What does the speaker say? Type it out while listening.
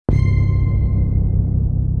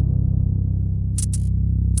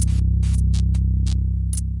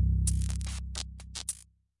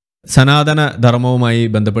സനാതന ധർമ്മവുമായി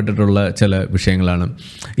ബന്ധപ്പെട്ടിട്ടുള്ള ചില വിഷയങ്ങളാണ്.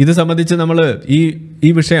 ഇത് സംബന്ധിച്ച് നമ്മൾ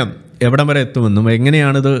ഈ വിഷയം എവിടം വരെ എത്തുമെന്നും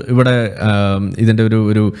എങ്ങനെയാണിത് ഇവിടെ ഇതിൻ്റെ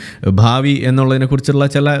ഒരു ഭാവി എന്നുള്ളതിനെക്കുറിച്ചുള്ള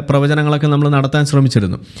ചില പ്രവചനങ്ങളൊക്കെ നമ്മൾ നടത്താൻ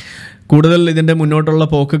ശ്രമിച്ചിരുന്നു. കൂടുതൽ ഇതിൻ്റെ മുന്നോട്ടുള്ള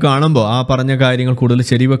പോക്ക് കാണുമ്പോൾ ആ പറഞ്ഞ കാര്യങ്ങൾ കൂടുതൽ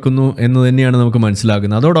ശരിവെക്കുന്നു എന്ന് തന്നെയാണ് നമുക്ക്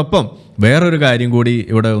മനസ്സിലാകുന്നത്. അതോടൊപ്പം വേറൊരു കാര്യം കൂടി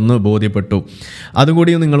ഇവിടെ ഒന്ന് ബോധ്യപ്പെട്ടു,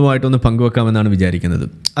 അതുകൂടി നിങ്ങളുമായിട്ടൊന്ന് പങ്കുവെക്കാമെന്നാണ് വിചാരിക്കുന്നത്.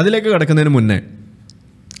 അതിലേക്ക് കടക്കുന്നതിന് മുന്നേ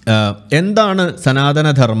എന്താണ്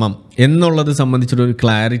സനാതനധർമ്മം എന്നുള്ളത് സംബന്ധിച്ചൊരു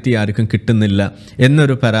ക്ലാരിറ്റി ആർക്കും കിട്ടുന്നില്ല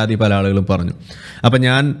എന്നൊരു പരാതി പല ആളുകളും പറഞ്ഞു. അപ്പം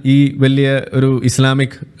ഞാൻ ഈ വലിയ ഒരു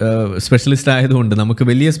ഇസ്ലാമിക് സ്പെഷ്യലിസ്റ്റ് ആയതുകൊണ്ട് നമുക്ക്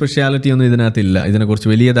വലിയ സ്പെഷ്യാലിറ്റി ഒന്നും ഇതിനകത്തില്ല, ഇതിനെക്കുറിച്ച്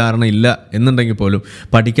വലിയ ധാരണ ഇല്ല എന്നുണ്ടെങ്കിൽ പോലും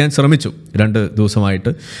പഠിക്കാൻ ശ്രമിച്ചു 2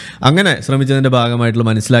 ദിവസമായിട്ട്. അങ്ങനെ ശ്രമിച്ചതിൻ്റെ ഭാഗമായിട്ടുള്ള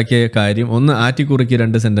മനസ്സിലാക്കിയ കാര്യം ഒന്ന് ആറ്റിക്കുറിക്ക്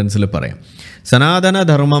 2 സെൻറ്റൻസിൽ പറയാം.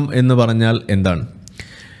 സനാതനധർമ്മം എന്ന് പറഞ്ഞാൽ എന്താണ്?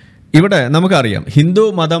 ഇവിടെ നമുക്കറിയാം ഹിന്ദു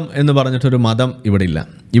മതം എന്ന് പറഞ്ഞിട്ടൊരു മതം ഇവിടെ ഇല്ല.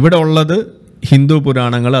 ഇവിടെ ഉള്ളത് ഹിന്ദു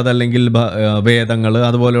പുരാണങ്ങൾ, അതല്ലെങ്കിൽ വേദങ്ങൾ,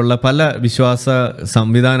 അതുപോലെയുള്ള പല വിശ്വാസ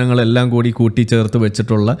സംവിധാനങ്ങളെല്ലാം കൂടി കൂട്ടിച്ചേർത്ത്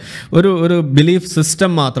വെച്ചിട്ടുള്ള ഒരു ബിലീഫ്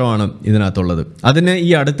സിസ്റ്റം മാത്രമാണ് ഇതിനകത്തുള്ളത്. അതിന് ഈ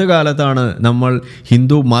അടുത്ത കാലത്താണ് നമ്മൾ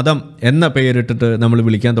ഹിന്ദു മതം എന്ന പേരിട്ടിട്ട് നമ്മൾ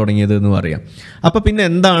വിളിക്കാൻ തുടങ്ങിയത് എന്ന് പറയാം. അപ്പോൾ പിന്നെ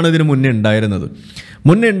എന്താണ് ഇതിന് മുന്നേ ഉണ്ടായിരുന്നത്?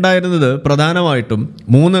 മുന്നേ ഉണ്ടായിരുന്നത് പ്രധാനമായിട്ടും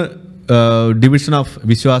 3 ഡിവിഷൻ ഓഫ്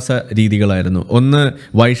വിശ്വാസ രീതികളായിരുന്നു. ഒന്ന്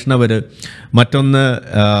വൈഷ്ണവർ, മറ്റൊന്ന്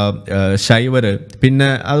ശൈവർ, പിന്നെ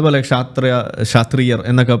അതുപോലെ ശാസ്ത്രീയർ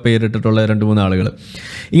എന്നൊക്കെ പേരിട്ടിട്ടുള്ള 2-3 ആളുകൾ.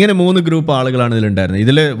 ഇങ്ങനെ 3 ഗ്രൂപ്പ് ആളുകളാണ് ഇതിലുണ്ടായിരുന്നത്.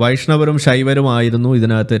 ഇതിൽ വൈഷ്ണവരും ശൈവരുമായിരുന്നു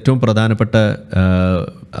ഇതിനകത്ത് ഏറ്റവും പ്രധാനപ്പെട്ട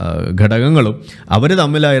ഘടകങ്ങളും. അവർ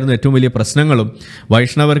തമ്മിലായിരുന്നു ഏറ്റവും വലിയ പ്രശ്നങ്ങളും.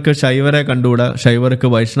 വൈഷ്ണവർക്ക് ശൈവരെ കണ്ടുകൂടാ, ശൈവർക്ക്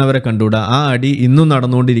വൈഷ്ണവരെ കണ്ടുകൂടാ. ആ അടി ഇന്നും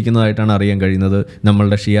നടന്നുകൊണ്ടിരിക്കുന്നതായിട്ടാണ് അറിയാൻ കഴിയുന്നത്.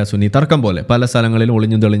 നമ്മളുടെ ഷിയ സുന്നി തർക്കം പോലെ പല സ്ഥലങ്ങളിലും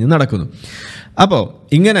ഒളിഞ്ഞും തെളിഞ്ഞും നടക്കുന്നു. അപ്പോൾ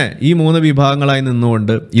ഇങ്ങനെ ഈ 3 വിഭാഗങ്ങളായി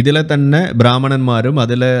നിന്നുകൊണ്ട് ഇതിലെ തന്നെ ബ്രാഹ്മണന്മാരും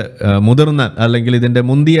അതിലെ മുതിർന്ന അല്ലെങ്കിൽ ഇതിൻ്റെ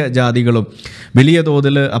മുന്തിയ ജാതികളും വലിയ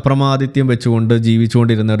തോതിൽ അപ്രമാദിത്യം വെച്ചുകൊണ്ട്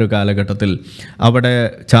ജീവിച്ചുകൊണ്ടിരുന്ന ഒരു കാലഘട്ടത്തിൽ അവിടെ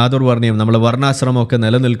ചാതുർവർണ്ണയം, നമ്മൾ വർണ്ണാശ്രമമൊക്കെ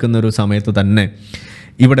നിലനിൽക്കുന്ന ഒരു സമയത്ത് തന്നെ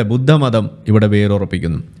ഇവിടെ ബുദ്ധമതം ഇവിടെ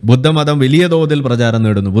വേരുറപ്പിക്കുന്നു. ബുദ്ധമതം വലിയ തോതിൽ പ്രചാരം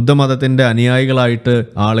നേടുന്നു. ബുദ്ധമതത്തിൻ്റെ അനുയായികളായിട്ട്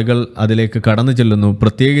ആളുകൾ അതിലേക്ക് കടന്നു ചെല്ലുന്നു,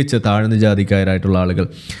 പ്രത്യേകിച്ച് താഴ്ന്ന ജാതിക്കാരായിട്ടുള്ള ആളുകൾ.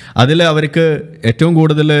 അതിൽ അവർക്ക് ഏറ്റവും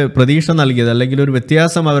കൂടുതൽ പ്രതീക്ഷ നൽകിയത് അല്ലെങ്കിൽ ഒരു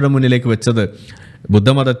വ്യത്യാസം അവരുടെ മുന്നിലേക്ക് വെച്ചത്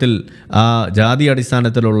ബുദ്ധമതത്തിൽ ആ ജാതി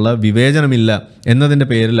അടിസ്ഥാനത്തിലുള്ള വിവേചനമില്ല എന്നതിൻ്റെ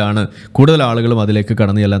പേരിലാണ് കൂടുതൽ ആളുകളും അതിലേക്ക്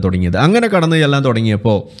കടന്നു ചെല്ലാൻ തുടങ്ങിയത്. അങ്ങനെ കടന്നു ചെല്ലാൻ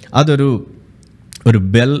തുടങ്ങിയപ്പോൾ ഒരു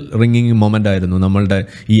ബെൽ റിങ്ങിങ് മൊമെൻ്റ് ആയിരുന്നു നമ്മളുടെ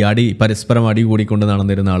ഈ പരസ്പരം അടി കൂടിക്കൊണ്ട്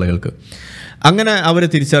നടന്നിരുന്ന ആളുകൾക്ക്. അങ്ങനെ അവർ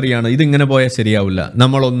തിരിച്ചറിയാണ് ഇതിങ്ങനെ പോയാൽ ശരിയാവില്ല,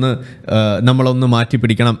 നമ്മളൊന്ന് മാറ്റി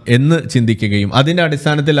പിടിക്കണം എന്ന് ചിന്തിക്കുകയും അതിൻ്റെ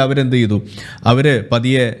അടിസ്ഥാനത്തിൽ അവരെന്ത് ചെയ്തു, അവർ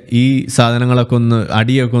പതിയെ ഈ സാധനങ്ങളൊക്കെ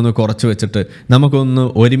അടിയൊക്കെ ഒന്ന് കുറച്ച് വെച്ചിട്ട് നമുക്കൊന്ന്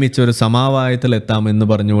ഒരുമിച്ചൊരു സമവായത്തിലെത്താം എന്ന്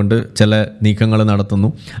പറഞ്ഞുകൊണ്ട് ചില നീക്കങ്ങൾ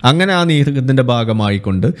നടത്തുന്നു. അങ്ങനെ ആ നീക്കത്തിൻ്റെ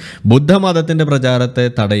ഭാഗമായിക്കൊണ്ട് ബുദ്ധമതത്തിൻ്റെ പ്രചാരത്തെ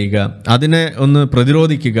തടയുക, അതിനെ ഒന്ന്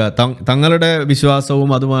പ്രതിരോധിക്കുക, തങ്ങളുടെ വിശ്വാസവും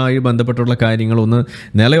അതുമായി ബന്ധപ്പെട്ടുള്ള കാര്യങ്ങളൊന്ന്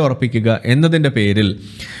നിലയുറപ്പിക്കുക എന്നതിൻ്റെ പേരിൽ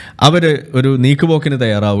അവർ ഒരു നീക്കുപോക്കിന്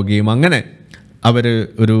തയ്യാറാവുകയും അങ്ങനെ അവർ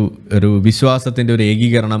ഒരു വിശ്വാസത്തിൻ്റെ ഒരു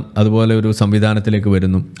ഏകീകരണം അതുപോലെ ഒരു സംവിധാനത്തിലേക്ക്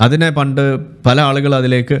വരുന്നു. അതിനെ പണ്ട് പല ആളുകൾ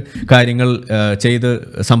അതിലേക്ക് കാര്യങ്ങൾ ചെയ്ത്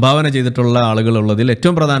സംഭാവന ചെയ്തിട്ടുള്ള ആളുകളുള്ളതിൽ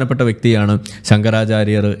ഏറ്റവും പ്രധാനപ്പെട്ട വ്യക്തിയാണ്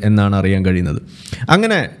ശങ്കരാചാര്യർ എന്നാണ് അറിയാൻ കഴിയുന്നത്.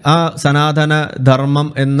 അങ്ങനെ ആ സനാതന ധർമ്മം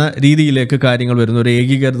എന്ന രീതിയിലേക്ക് കാര്യങ്ങൾ വരുന്നു, ഒരു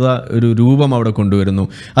ഏകീകൃത ഒരു രൂപം അവിടെ കൊണ്ടുവരുന്നു.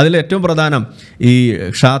 അതിൽ ഏറ്റവും പ്രധാനം ഈ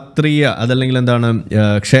ക്ഷാത്രീയ അതല്ലെങ്കിൽ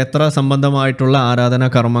ക്ഷേത്ര സംബന്ധമായിട്ടുള്ള ആരാധനാ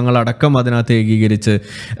കർമ്മങ്ങളടക്കം അതിനകത്ത് ഏകീകരിച്ച്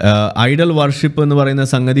ഐഡൽ വർഷിപ്പ് എന്ന് പറയുന്ന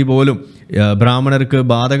സംഗതി പോലും ബ്രാഹ്മണർക്ക്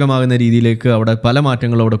ബാധകമാകുന്ന രീതിയിലേക്ക് അവിടെ പല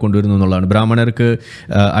മാറ്റങ്ങളും അവിടെ കൊണ്ടുവരുന്നു എന്നുള്ളതാണ്. ബ്രാഹ്മണർക്ക്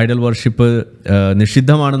ഐഡൽ വർഷിപ്പ്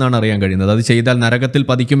നിഷിദ്ധമാണെന്നാണ് അറിയാൻ കഴിയുന്നത്. അത് ചെയ്താൽ നരകത്തിൽ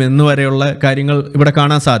പതിക്കും എന്ന് വരെയുള്ള കാര്യങ്ങൾ ഇവിടെ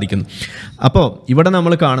കാണാൻ സാധിക്കുന്നു. അപ്പോൾ ഇവിടെ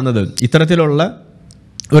നമ്മൾ കാണുന്നത് ഇത്തരത്തിലുള്ള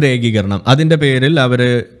ഒരു ഏകീകരണം, അതിൻ്റെ പേരിൽ അവർ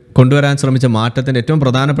കൊണ്ടുവരാൻ ശ്രമിച്ച മാറ്റത്തിൻ്റെ ഏറ്റവും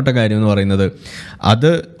പ്രധാനപ്പെട്ട കാര്യം എന്ന് പറയുന്നത് അത്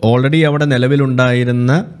ഓൾറെഡി അവിടെ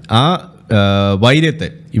നിലവിലുണ്ടായിരുന്ന ആ വൈര്യത്തെ,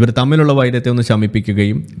 ഇവർ തമ്മിലുള്ള വൈര്യത്തെ ഒന്ന്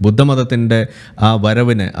ശമിപ്പിക്കുകയും ബുദ്ധമതത്തിൻ്റെ ആ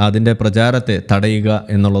വരവിനെ, അതിൻ്റെ പ്രചാരത്തെ തടയുക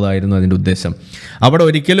എന്നുള്ളതായിരുന്നു അതിൻ്റെ ഉദ്ദേശം. അവിടെ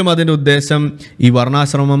ഒരിക്കലും അതിൻ്റെ ഉദ്ദേശം ഈ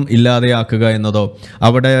വർണ്ണാശ്രമം ഇല്ലാതെയാക്കുക എന്നതോ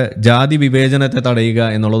അവിടെ ജാതി വിവേചനത്തെ തടയുക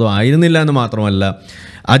എന്നുള്ളതോ ആയിരുന്നില്ല എന്ന് മാത്രമല്ല,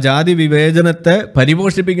 ആ ജാതി വിവേചനത്തെ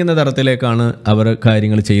പരിപോഷിപ്പിക്കുന്ന തരത്തിലേക്കാണ് അവർ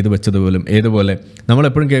കാര്യങ്ങൾ ചെയ്തു വെച്ചതുപോലും. ഏതുപോലെ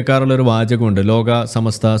നമ്മളെപ്പോഴും കേൾക്കാറുള്ളൊരു വാചകമുണ്ട്, ലോക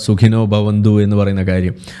സമസ്ത സുഖിനോ ഭവന്തു എന്ന് പറയുന്ന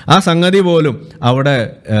കാര്യം. ആ സംഗതി പോലും അവിടെ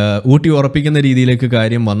ഊട്ടി ഉറപ്പിക്കുന്ന രീതിയിലേക്ക്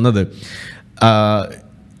കാര്യം വന്നത്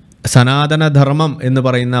സനാതനധർമ്മം എന്ന്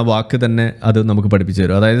പറയുന്ന വാക്ക് തന്നെ അത് നമുക്ക് പഠിപ്പിച്ചു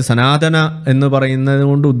തരും. അതായത് സനാതന എന്ന് പറയുന്നത്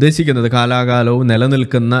കൊണ്ട് ഉദ്ദേശിക്കുന്നത് കാലാകാലവും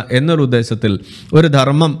നിലനിൽക്കുന്ന എന്നൊരു ഉദ്ദേശത്തിൽ ഒരു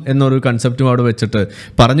ധർമ്മം എന്നൊരു കൺസെപ്റ്റും അവിടെ വെച്ചിട്ട്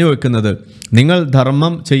പറഞ്ഞു വെക്കുന്നത്, നിങ്ങൾ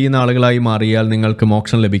ധർമ്മം ചെയ്യുന്ന ആളുകളായി മാറിയാൽ നിങ്ങൾക്ക്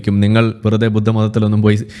മോക്ഷം ലഭിക്കും. നിങ്ങൾ വെറുതെ ബുദ്ധമതത്തിലൊന്നും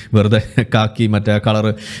പോയി വെറുതെ കാക്കി മറ്റേ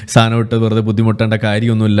കളറ് സാധനം ഇട്ട് വെറുതെ ബുദ്ധിമുട്ടേണ്ട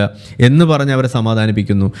കാര്യമൊന്നുമില്ല എന്ന് പറഞ്ഞ് അവരെ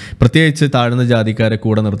സമാധാനിപ്പിക്കുന്നു. പ്രത്യേകിച്ച് താഴ്ന്ന ജാതിക്കാരെ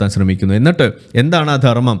കൂടെ നിർത്താൻ ശ്രമിക്കുന്നു. എന്നിട്ട് എന്താണ് ആ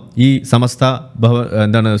ധർമ്മം? ഈ സമസ്ത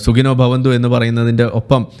സുഖിനോ ഭവന്തു എന്ന് പറയുന്നതിൻ്റെ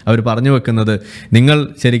ഒപ്പം അവർ പറഞ്ഞു വെക്കുന്നത്, നിങ്ങൾ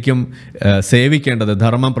ശരിക്കും സേവിക്കേണ്ടത്,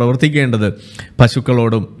 ധർമ്മം പ്രവർത്തിക്കേണ്ടത്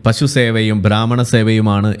പശുക്കളോടും പശുസേവയും ബ്രാഹ്മണ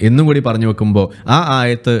സേവയുമാണ് എന്നും കൂടി പറഞ്ഞു വെക്കുമ്പോൾ ആ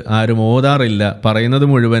ആയത്ത് ആരും ഓതാറില്ല. പറയുന്നത്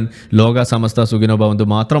മുഴുവൻ ലോക സമസ്ത സുഖിനോ ഭവന്തു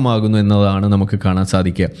മാത്രമാകുന്നു എന്നതാണ് നമുക്ക് കാണാൻ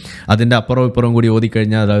സാധിക്കുക. അതിൻ്റെ അപ്പുറവും ഇപ്പുറവും കൂടി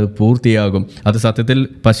ഓതിക്കഴിഞ്ഞാൽ അത് പൂർത്തിയാകും. അത് സത്യത്തിൽ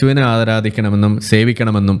പശുവിനെ ആരാധിക്കണമെന്നും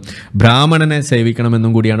സേവിക്കണമെന്നും ബ്രാഹ്മണനെ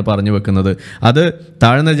സേവിക്കണമെന്നും കൂടിയാണ് പറഞ്ഞു വെക്കുന്നത്. അത്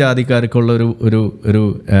താഴ്ന്ന ജാതിക്കാർക്കുള്ള ഒരു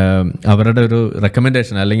അവരുടെ ഒരു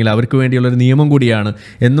റെക്കമെൻഡേഷൻ അല്ലെങ്കിൽ അവർക്ക് വേണ്ടിയുള്ളൊരു നിയമം കൂടിയാണ്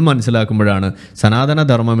എന്നും മനസ്സിലാക്കുമ്പോഴാണ്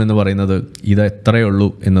സനാതനധർമ്മം എന്ന് പറയുന്നത് ഇത് എത്രയേ ഉള്ളൂ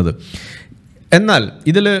എന്നത്. എന്നാൽ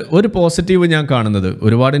ഇതിൽ ഒരു പോസിറ്റീവ് ഞാൻ കാണുന്നത്,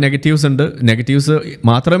 ഒരുപാട് നെഗറ്റീവ്സ് ഉണ്ട്. നെഗറ്റീവ്സ്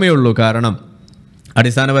മാത്രമേ ഉള്ളൂ. കാരണം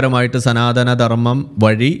അടിസ്ഥാനപരമായിട്ട് സനാതനധർമ്മം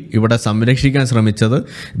വഴി ഇവിടെ സംരക്ഷിക്കാൻ ശ്രമിച്ചത്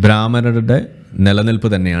ബ്രാഹ്മണരുടെ നിലനിൽപ്പ്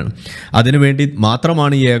തന്നെയാണ്. അതിനുവേണ്ടി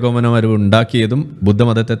മാത്രമാണ് ഈ ഏകോപനം അവർ ഉണ്ടാക്കിയതും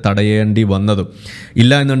ബുദ്ധമതത്തെ തടയേണ്ടി വന്നതും.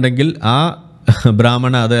 ഇല്ല എന്നുണ്ടെങ്കിൽ ആ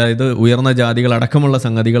ബ്രാഹ്മണ, അതായത് ഉയർന്ന ജാതികൾ അടക്കമുള്ള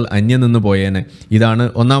സംഗതികൾ അന്യം നിന്ന് പോയേനെ. ഇതാണ്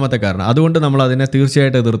ഒന്നാമത്തെ കാരണം. അതുകൊണ്ട് നമ്മൾ അതിനെ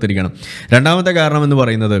തീർച്ചയായിട്ടും എതിർത്തിരിക്കണം. രണ്ടാമത്തെ കാരണം എന്ന്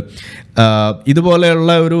പറയുന്നത്,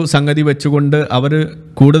 ഇതുപോലെയുള്ള ഒരു സംഗതി വെച്ചുകൊണ്ട് അവർ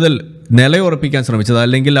കൂടുതൽ നിലയുറപ്പിക്കാൻ ശ്രമിച്ചത്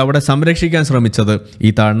അല്ലെങ്കിൽ അവിടെ സംരക്ഷിക്കാൻ ശ്രമിച്ചത് ഈ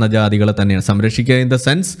താഴ്ന്ന ജാതികളെ തന്നെയാണ്. സംരക്ഷിക്കുക ഇൻ ദ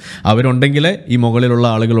സെൻസ് അവരുണ്ടെങ്കിലേ ഈ മുകളിലുള്ള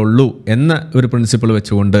ആളുകളുള്ളൂ എന്ന ഒരു പ്രിൻസിപ്പിൾ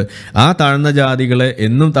വെച്ചുകൊണ്ട് ആ താഴ്ന്ന ജാതികളെ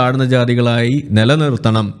എന്നും താഴ്ന്ന ജാതികളായി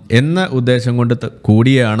നിലനിർത്തണം എന്ന ഉദ്ദേശം കൊണ്ട്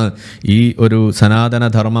കൂടിയാണ് ഈ ഒരു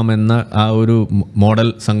സനാതനധർമ്മം എന്ന ആ ഒരു മോഡൽ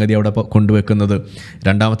സംഗതി അവിടെ കൊണ്ടുവെക്കുന്നത്.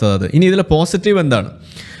 രണ്ടാമത്തത്. ഇനി ഇതിലെ പോസിറ്റീവ് എന്താണ്?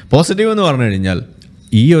 പോസിറ്റീവ് എന്ന് പറഞ്ഞു കഴിഞ്ഞാൽ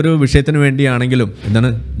ഈ ഒരു വിഷയത്തിന് വേണ്ടിയാണെങ്കിലും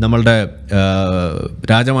നമ്മളുടെ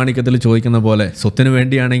രാജമാണിക്യത്തിൽ ചോദിക്കുന്ന പോലെ സ്വത്തിന്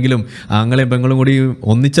വേണ്ടിയാണെങ്കിലും ആങ്ങളെയും പെങ്ങളും കൂടി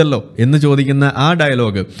ഒന്നിച്ചല്ലോ എന്ന് ചോദിക്കുന്ന ആ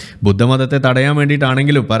ഡയലോഗ് ബുദ്ധമതത്തെ തടയാൻ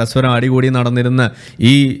വേണ്ടിയിട്ടാണെങ്കിലും പരസ്പരം അടികൂടി നടന്നിരുന്ന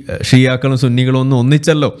ഈ ഷിയാക്കളും സുന്നികളും ഒന്നും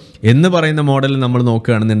ഒന്നിച്ചല്ലോ എന്ന് പറയുന്ന മോഡലിൽ നമ്മൾ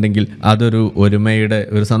നോക്കുകയാണെന്നുണ്ടെങ്കിൽ അതൊരു ഒരുമയുടെ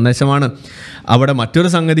ഒരു സന്ദേശമാണ്. അവിടെ മറ്റൊരു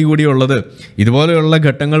സംഗതി കൂടിയുള്ളത്, ഇതുപോലെയുള്ള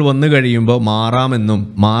ഘട്ടങ്ങൾ വന്നു കഴിയുമ്പോൾ മാറാമെന്നും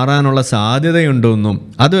മാറാനുള്ള സാധ്യതയുണ്ടെന്നും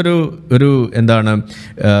അതൊരു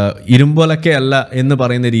ഇരുമ്പൊലക്കെ അല്ല എന്ന്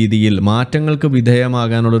പറയുന്ന രീതിയിൽ മാറ്റങ്ങൾക്ക്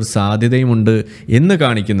വിധേയമാകാനുള്ളൊരു സാധ്യതയുമുണ്ട് എന്ന്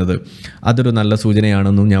കാണിക്കുന്നത് അതൊരു നല്ല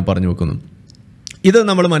സൂചനയാണെന്നും ഞാൻ പറഞ്ഞു വെക്കുന്നു. ഇത്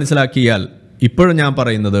നമ്മൾ മനസ്സിലാക്കിയാൽ ഇപ്പോഴും ഞാൻ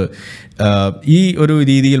പറയുന്നത്, ഈ ഒരു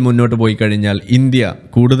രീതിയിൽ മുന്നോട്ട് പോയി കഴിഞ്ഞാൽ ഇന്ത്യ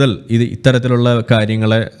കൂടുതൽ ഇത്തരത്തിലുള്ള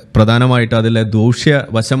കാര്യങ്ങളെ പ്രധാനമായിട്ട് അതിലെ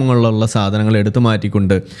ദൂഷ്യവശങ്ങളുള്ള സാധനങ്ങൾ എടുത്തു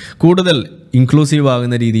മാറ്റിക്കൊണ്ട് കൂടുതൽ ഇൻക്ലൂസീവ്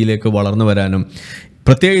ആകുന്ന രീതിയിലേക്ക് വളർന്നു വരാനും,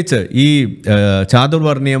 പ്രത്യേകിച്ച് ഈ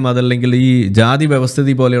ചാതുർവർണ്ണയം അതല്ലെങ്കിൽ ഈ ജാതി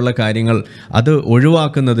വ്യവസ്ഥിതി പോലെയുള്ള കാര്യങ്ങൾ അത്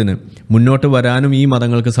ഒഴിവാക്കുന്നതിന് മുന്നോട്ട് വരാനും ഈ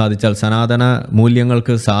മതങ്ങൾക്ക് സാധിച്ചാൽ, സനാതന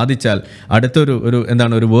മൂല്യങ്ങൾക്ക് സാധിച്ചാൽ, അടുത്തൊരു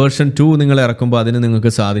ഒരു വേർഷൻ 2 നിങ്ങൾ ഇറക്കുമ്പോൾ അതിന്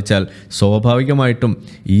നിങ്ങൾക്ക് സാധിച്ചാൽ സ്വാഭാവികമായിട്ടും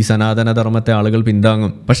ഈ സനാതനധർമ്മത്തെ ആളുകൾ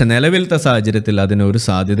പിന്താങ്ങും. പക്ഷെ നിലവിലത്തെ സാഹചര്യത്തിൽ അതിനൊരു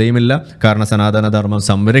സാധ്യതയുമില്ല. കാരണം സനാതനധർമ്മം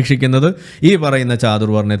സംരക്ഷിക്കുന്നത് ഈ പറയുന്ന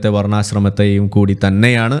ചാതുർവർണ്ണയത്തെ വർണ്ണാശ്രമത്തെയും കൂടി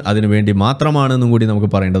തന്നെയാണ്, അതിനുവേണ്ടി മാത്രമാണെന്നും കൂടി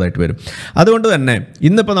നമുക്ക് പറയേണ്ടതായിട്ട് വരും. അതുകൊണ്ട് തന്നെ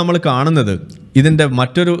ഇന്നിപ്പോൾ നമ്മൾ കാണുന്നത് ഇതിൻ്റെ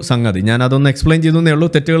മറ്റൊരു സംഗതി, ഞാൻ അതൊന്ന് എക്സ്പ്ലെയിൻ ചെയ്തേ ഉള്ളൂ.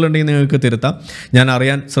 തെറ്റുകളുണ്ടെങ്കിൽ നിങ്ങൾക്ക് തിരുത്താം. ഞാൻ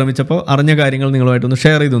അറിയാൻ ശ്രമിച്ചപ്പോൾ അറിഞ്ഞ കാര്യങ്ങൾ നിങ്ങളുമായിട്ടൊന്ന്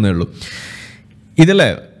ഷെയർ ചെയ്തേ ഉള്ളൂ. ഇതിലെ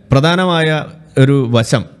പ്രധാനമായ ഒരു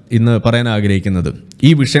വശം ഇന്ന് പറയാൻ ആഗ്രഹിക്കുന്നത്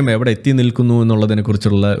ഈ വിഷയം എവിടെ എത്തി നിൽക്കുന്നു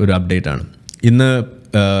എന്നുള്ളതിനെക്കുറിച്ചുള്ള ഒരു അപ്ഡേറ്റാണ്. ഇന്ന്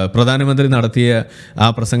പ്രധാനമന്ത്രി നടത്തിയ ആ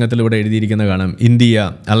പ്രസംഗത്തിൽ ഇവിടെ എഴുതിയിരിക്കുന്ന കാണാം, ഇന്ത്യ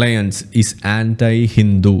അലയൻസ് ഈസ് ആൻറ്റൈ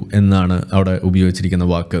ഹിന്ദു എന്നാണ് അവിടെ ഉപയോഗിച്ചിരിക്കുന്ന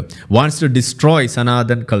വാക്ക്. Wants to destroy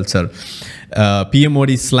Sanatan culture. PM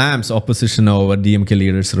Modi slams opposition over DMK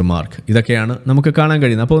leaders remark. ഇതൊക്കെയാണ് നമുക്ക് കാണാൻ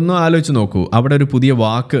കഴിയുന്നത്. അപ്പോൾ ഒന്ന് ആലോചിച്ച് നോക്കൂ, അവിടെ ഒരു പുതിയ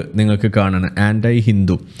വാക്ക് നിങ്ങൾക്ക് കാണണം, ആൻറ്റൈ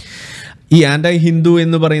ഹിന്ദു. ഈ ആൻറ്റൈ ഹിന്ദു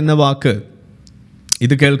എന്ന് പറയുന്ന വാക്ക്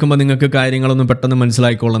ഇത് കേൾക്കുമ്പോൾ നിങ്ങൾക്ക് കാര്യങ്ങളൊന്നും പെട്ടെന്ന്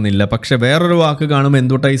മനസ്സിലായിക്കൊള്ളുന്നില്ല. പക്ഷേ വേറൊരു വാക്ക് കാണുമ്പോൾ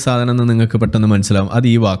എന്തുകൊണ്ടാ ഈ സാധനം എന്ന് നിങ്ങൾക്ക് പെട്ടെന്ന് മനസ്സിലാവും. അത്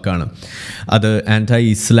ഈ വാക്കാണ്. അത് ആൻറ്റൈ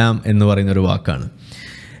ഇസ്ലാം എന്ന് പറയുന്നൊരു വാക്കാണ്.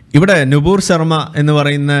 ഇവിടെ നുപൂർ ശർമ്മ എന്ന്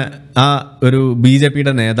പറയുന്ന ആ ഒരു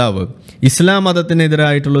BJPയുടെ നേതാവ് ഇസ്ലാം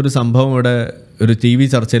മതത്തിനെതിരായിട്ടുള്ളൊരു സംഭവം ഇവിടെ ഒരു TV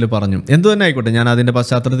ചർച്ചയിൽ പറഞ്ഞു. എന്തു തന്നെ ആയിക്കോട്ടെ, ഞാൻ അതിൻ്റെ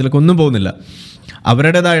പശ്ചാത്തലത്തിലേക്ക് ഒന്നും പോകുന്നില്ല.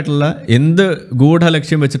 അവരുടേതായിട്ടുള്ള എന്ത്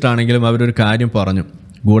ഗൂഢലക്ഷ്യം വെച്ചിട്ടാണെങ്കിലും അവരൊരു കാര്യം പറഞ്ഞു,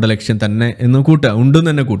 ഗൂഢലക്ഷ്യം തന്നെ എന്ന് ഉണ്ടെന്ന്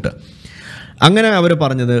തന്നെ കൂട്ടുക. അങ്ങനെ അവർ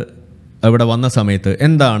പറഞ്ഞത് ഇവിടെ വന്ന സമയത്ത്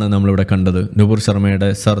എന്താണ് നമ്മളിവിടെ കണ്ടത്? നുപൂർ ശർമ്മയുടെ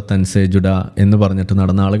സർ തൻസെ ജുഡ എന്ന് പറഞ്ഞിട്ട്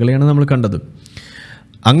നടന്ന ആളുകളെയാണ് നമ്മൾ കണ്ടത്.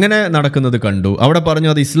 അങ്ങനെ നടക്കുന്നത് കണ്ടു. അവിടെ പറഞ്ഞു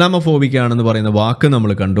അത് ഇസ്ലാമോഫോബിക് ആണെന്ന് പറയുന്ന വാക്ക്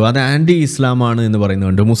നമ്മൾ കണ്ടു. അത് ആൻറ്റി ഇസ്ലാമാണ് എന്ന്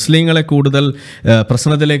പറയുന്നുണ്ട്. മുസ്ലിങ്ങളെ കൂടുതൽ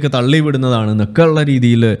പ്രശ്നത്തിലേക്ക് തള്ളിവിടുന്നതാണ് എന്നൊക്കെ ഉള്ള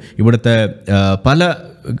രീതിയിൽ ഇവിടുത്തെ പല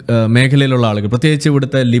മേഖലയിലുള്ള ആളുകൾ, പ്രത്യേകിച്ച്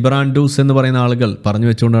ഇവിടുത്തെ ലിബറാൻഡൂസ് എന്ന് പറയുന്ന ആളുകൾ പറഞ്ഞു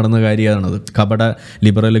വെച്ചുകൊണ്ട് നടന്ന കാര്യമാണത്. കപട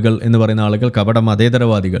ലിബറലുകൾ എന്ന് പറയുന്ന ആളുകൾ, കപട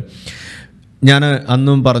മതേതരവാദികൾ. ഞാൻ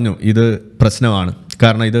അന്നും പറഞ്ഞു ഇത് പ്രശ്നമാണ്.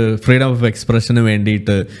 കാരണം ഇത് ഫ്രീഡം ഓഫ് എക്സ്പ്രഷന്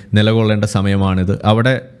വേണ്ടിയിട്ട് നിലകൊള്ളേണ്ട സമയമാണിത്.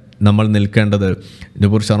 അവിടെ നമ്മൾ നിൽക്കേണ്ടത്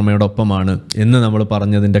നുപുർ ശർമ്മയോടൊപ്പമാണ് എന്ന് നമ്മൾ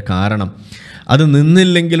പറഞ്ഞതിൻ്റെ കാരണം അത്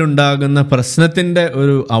നിന്നില്ലെങ്കിലുണ്ടാകുന്ന പ്രശ്നത്തിൻ്റെ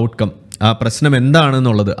ഒരു ഔട്ട്കം, ആ പ്രശ്നം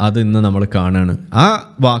എന്താണെന്നുള്ളത് അത് ഇന്ന് നമ്മൾ കാണുകയാണ്. ആ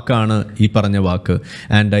വാക്കാണ് ഈ പറഞ്ഞ വാക്ക്,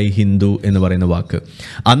 ആൻറ്റൈ ഹിന്ദു എന്ന് പറയുന്ന വാക്ക്.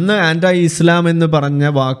 അന്ന് ആൻറ്റൈ ഇസ്ലാം എന്ന് പറഞ്ഞ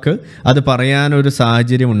വാക്ക് അത് പറയാനൊരു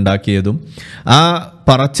സാഹചര്യം ഉണ്ടാക്കിയതും ആ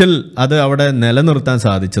പറച്ചിൽ അത് അവിടെ നിലനിർത്താൻ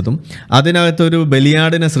സാധിച്ചതും അതിനകത്തൊരു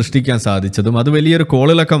ബലിയാടിനെ സൃഷ്ടിക്കാൻ സാധിച്ചതും അത് വലിയൊരു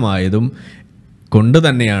കോളിളക്കമായതും കൊണ്ട്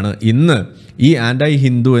തന്നെയാണ് ഇന്ന് ഈ ആൻറ്റൈ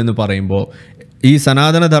ഹിന്ദു എന്ന് പറയുമ്പോൾ ഈ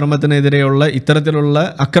സനാതന ധർമ്മത്തിനെതിരെയുള്ള ഇത്തരത്തിലുള്ള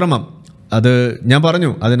അക്രമം, അത് ഞാൻ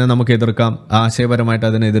പറഞ്ഞു അതിനെ നമുക്ക് എതിർക്കാം, ആശയപരമായിട്ട്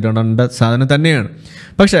അതിനെ എതിരിടേണ്ട സാധനം തന്നെയാണ്.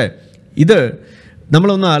 പക്ഷേ ഇത്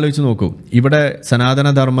നമ്മളൊന്ന് ആലോചിച്ച് നോക്കൂ. ഇവിടെ സനാതന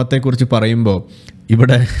ധർമ്മത്തെക്കുറിച്ച് പറയുമ്പോൾ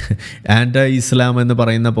ഇവിടെ ആൻറ്റൈ ഇസ്ലാം എന്ന്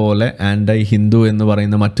പറയുന്ന പോലെ ആൻറ്റൈ ഹിന്ദു എന്ന്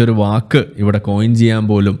പറയുന്ന മറ്റൊരു വാക്ക് ഇവിടെ കോയിൻ ചെയ്യാൻ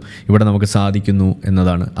പോലും ഇവിടെ നമുക്ക് സാധിക്കുന്നു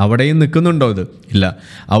എന്നതാണ്. അവിടെയും നിൽക്കുന്നുണ്ടോ ഇത്? ഇല്ല.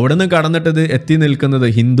 അവിടെ നിന്ന് കടന്നിട്ട് ഇത് എത്തി നിൽക്കുന്നത്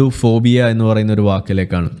ഹിന്ദു ഫോബിയ എന്ന് പറയുന്ന ഒരു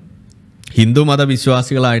വാക്കിലേക്കാണ്. ഹിന്ദു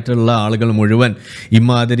മതവിശ്വാസികളായിട്ടുള്ള ആളുകൾ മുഴുവൻ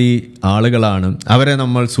ഇമാതിരി ആളുകളാണ്, അവരെ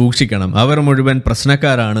നമ്മൾ സൂക്ഷിക്കണം, അവർ മുഴുവൻ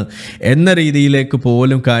പ്രശ്നക്കാരാണ് എന്ന രീതിയിലേക്ക്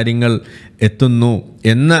പോലും കാര്യങ്ങൾ എത്തുന്നു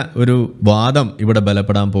എന്ന ഒരു വാദം ഇവിടെ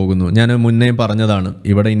ബലപ്പെടാൻ പോകുന്നു. ഞാൻ മുന്നേ പറഞ്ഞതാണ്,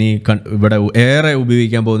 ഇവിടെ ഇവിടെ ഏറെ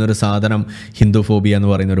ഉപയോഗിക്കാൻ പോകുന്നൊരു സാധനം ഹിന്ദു ഫോബിയ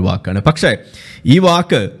എന്ന് പറയുന്നൊരു വാക്കാണ്. പക്ഷേ ഈ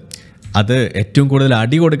വാക്ക് അത് ഏറ്റവും കൂടുതൽ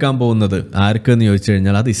അടി കൊടുക്കാൻ പോകുന്നത് ആർക്കെന്ന് ചോദിച്ചു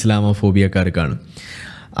കഴിഞ്ഞാൽ അത് ഇസ്ലാമോഫോബിയക്കാർക്കാണ്.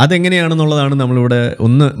 അതെങ്ങനെയാണെന്നുള്ളതാണ് നമ്മളിവിടെ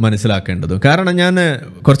ഒന്ന് മനസ്സിലാക്കേണ്ടത്. കാരണം ഞാൻ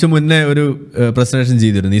കുറച്ച് മുന്നേ ഒരു പ്രസൻറ്റേഷൻ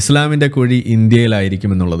ചെയ്തിരുന്നു, ഇസ്ലാമിൻ്റെ കുഴി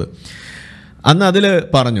ഇന്ത്യയിലായിരിക്കും എന്നുള്ളത്. അന്ന് അതിൽ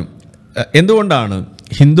പറഞ്ഞു എന്തുകൊണ്ടാണ്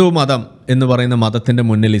ഹിന്ദു മതം എന്ന് പറയുന്ന മതത്തിൻ്റെ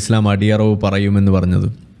മുന്നിൽ ഇസ്ലാം അടിയറവ് പറയുമെന്ന് പറഞ്ഞത്.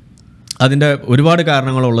 അതിൻ്റെ ഒരുപാട്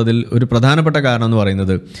കാരണങ്ങളുള്ളതിൽ ഒരു പ്രധാനപ്പെട്ട കാരണം എന്ന്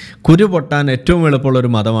പറയുന്നത് കുരു പൊട്ടാൻ ഏറ്റവും എളുപ്പമുള്ളൊരു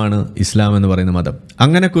മതമാണ് ഇസ്ലാം എന്ന് പറയുന്ന മതം.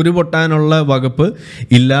 അങ്ങനെ കുരു പൊട്ടാനുള്ള വകുപ്പ്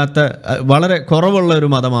ഇല്ലാത്ത വളരെ കുറവുള്ള ഒരു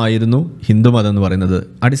മതമായിരുന്നു ഹിന്ദുമതം എന്ന് പറയുന്നത്.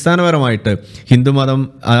 അടിസ്ഥാനപരമായിട്ട് ഹിന്ദുമതം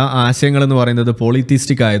ആശയങ്ങളെന്ന് പറയുന്നത്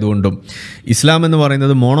പോളിതീസ്റ്റിക് ആയതുകൊണ്ടും ഇസ്ലാം എന്ന്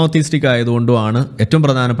പറയുന്നത് മോണോതീസ്റ്റിക് ആയതുകൊണ്ടുമാണ് ഏറ്റവും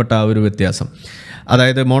പ്രധാനപ്പെട്ട ആ ഒരു വ്യത്യാസം.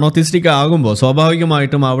 അതായത് മോണോതിസ്റ്റിക് ആകുമ്പോൾ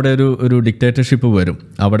സ്വാഭാവികമായിട്ടും അവിടെ ഒരു ഡിക്റ്റേറ്റർഷിപ്പ് വരും,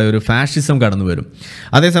 അവിടെ ഒരു ഫാഷിസം കടന്നു വരും.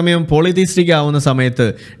 അതേസമയം പോളിതിസ്റ്റിക് ആവുന്ന സമയത്ത്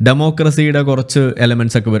ഡെമോക്രസിയുടെ കുറച്ച്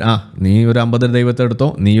എലമെൻറ്റ്സ് ഒക്കെ വരും. നീ ഒരു 50 ദൈവത്തെ എടുത്തോ,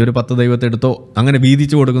 നീ ഒരു 10 ദൈവത്തെ എടുത്തോ, അങ്ങനെ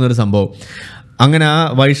വീതിച്ചു കൊടുക്കുന്നൊരു സംഭവം. അങ്ങനെ ആ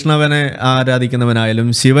വൈഷ്ണവനെ ആരാധിക്കുന്നവനായാലും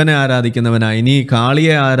ശിവനെ ആരാധിക്കുന്നവനായി ഇനി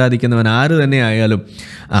കാളിയെ ആരാധിക്കുന്നവൻ ആര് തന്നെ ആയാലും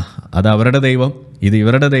അത് അവരുടെ ദൈവം, ഇത്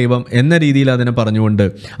ഇവരുടെ ദൈവം എന്ന രീതിയിൽ അതിനെ പറഞ്ഞുകൊണ്ട്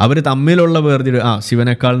അവർ തമ്മിലുള്ള വേർതിര്,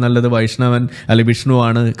 ശിവനേക്കാൾ നല്ലത് വൈഷ്ണവൻ അല്ലെങ്കിൽ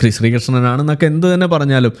വിഷ്ണുവാണ്, ശ്രീകൃഷ്ണനാണെന്നൊക്കെ എന്ത് തന്നെ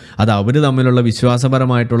പറഞ്ഞാലും അത് അവർ തമ്മിലുള്ള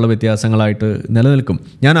വിശ്വാസപരമായിട്ടുള്ള വ്യത്യാസങ്ങളായിട്ട് നിലനിൽക്കും.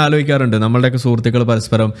 ഞാൻ ആലോചിക്കാറുണ്ട്, നമ്മളുടെയൊക്കെ സുഹൃത്തുക്കൾ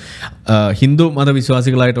പരസ്പരം ഹിന്ദു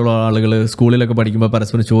മതവിശ്വാസികളായിട്ടുള്ള ആളുകൾ സ്കൂളിലൊക്കെ പഠിക്കുമ്പോൾ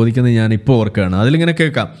പരസ്പരം ചോദിക്കുന്നത് ഞാൻ ഇപ്പോൾ ഓർക്കുകയാണ്. അതിലിങ്ങനെ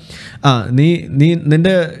കേൾക്കാം,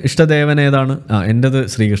 നിൻ്റെ ഇഷ്ടദേവൻ ഏതാണ്? എൻ്റെത്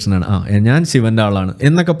ശ്രീകൃഷ്ണനാണ്. ഞാൻ ശിവൻ്റെ ആളാണ്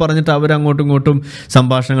എന്നൊക്കെ പറഞ്ഞിട്ട് അവർ അങ്ങോട്ടും ഇങ്ങോട്ടും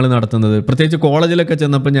സംഭാഷണങ്ങൾ നടത്തുന്നത്. പ്രത്യേകിച്ച് കോളേജിലൊക്കെ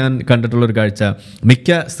ചെന്നപ്പോൾ ഞാൻ കണ്ടിട്ടുള്ളൊരു കാഴ്ച,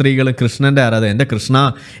 മിക്ക സ്ത്രീകളും കൃഷ്ണൻ്റെ ആരാധന, എൻ്റെ കൃഷ്ണ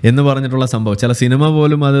എന്ന് പറഞ്ഞിട്ടുള്ള സംഭവം. ചില സിനിമ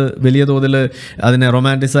പോലും അത് വലിയ തോതിൽ അതിനെ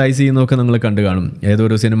റൊമാൻറ്റിസൈസ് ചെയ്യുന്നതൊക്കെ നിങ്ങൾ കണ്ടു കാണും.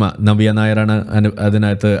 ഏതൊരു സിനിമ നവ്യ നായരാണ്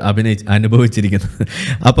അതിനകത്ത് അനുഭവിച്ചിരിക്കുന്നത്.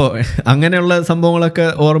 അപ്പോൾ അങ്ങനെയുള്ള സംഭവങ്ങളൊക്കെ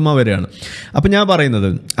ഓർമ്മ വരികയാണ്. അപ്പോൾ ഞാൻ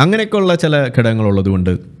പറയുന്നത് അങ്ങനെയൊക്കെയുള്ള ചില ഘടകങ്ങളുള്ളത്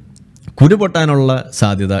കൊണ്ട് കുരുപൊട്ടാനുള്ള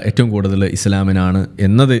സാധ്യത ഏറ്റവും കൂടുതൽ ഇസ്ലാമിനാണ്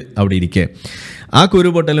എന്നത് അവിടെ ഇരിക്കെ, ആ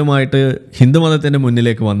കുരുപൊട്ടലുമായിട്ട് ഹിന്ദുമതത്തിൻ്റെ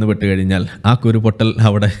മുന്നിലേക്ക് വന്നുപെട്ട് കഴിഞ്ഞാൽ ആ കുരുപൊട്ടൽ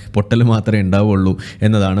അവിടെ പൊട്ടൽ മാത്രമേ ഉണ്ടാവുള്ളൂ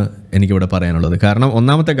എന്നതാണ് എനിക്കിവിടെ പറയാനുള്ളത്. കാരണം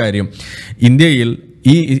ഒന്നാമത്തെ കാര്യം, ഇന്ത്യയിൽ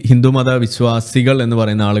ഈ ഹിന്ദുമത വിശ്വാസികൾ എന്ന്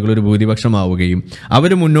പറയുന്ന ആളുകൾ ഒരു ഭൂരിപക്ഷമാവുകയും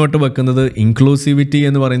അവർ മുന്നോട്ട് വെക്കുന്നത് ഇൻക്ലൂസിവിറ്റി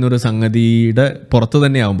എന്ന് പറയുന്ന ഒരു സംഗതിയുടെ പുറത്ത്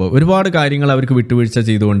തന്നെയാകുമ്പോൾ ഒരുപാട് കാര്യങ്ങൾ അവർക്ക് വിട്ടുവീഴ്ച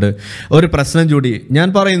ചെയ്തുകൊണ്ട് ഒരു പ്രശ്നം ചൂണ്ടി ഞാൻ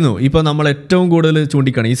പറയുന്നു. ഇപ്പോൾ നമ്മൾ ഏറ്റവും കൂടുതൽ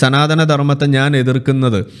ചൂണ്ടിക്കണം ഈ സനാതന ധർമ്മത്തെ ഞാൻ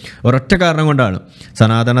എതിർക്കുന്നത് ഒരൊറ്റ കാരണം കൊണ്ടാണ്.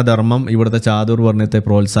 സനാതന ധർമ്മം ഇവിടുത്തെ ചാതുർവർണ്ണയത്തെ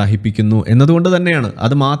പ്രോത്സാഹിപ്പിക്കുന്നു എന്നതുകൊണ്ട് തന്നെയാണ്.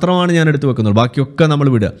 അത് മാത്രമാണ് ഞാൻ എടുത്തു വെക്കുന്നത്, ബാക്കിയൊക്കെ നമ്മൾ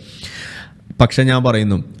വിടുക. പക്ഷെ ഞാൻ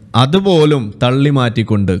പറയുന്നു, അതുപോലും തള്ളി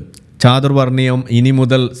മാറ്റിക്കൊണ്ട് ചാതുർവർണ്ണയം ഇനി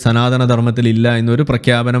മുതൽ സനാതന ധർമ്മത്തിൽ ഇല്ല എന്നൊരു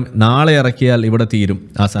പ്രഖ്യാപനം നാളെ ഇറക്കിയാൽ ഇവിടെ തീരും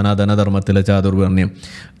ആ സനാതന ധർമ്മത്തിലെ ചാതുർവർണ്ണയം.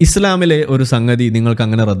 ഇസ്ലാമിലെ ഒരു സംഗതി നിങ്ങൾക്ക്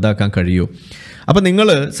അങ്ങനെ റദ്ദാക്കാൻ കഴിയുമോ? അപ്പം നിങ്ങൾ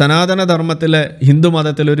സനാതനധർമ്മത്തിലെ ഹിന്ദു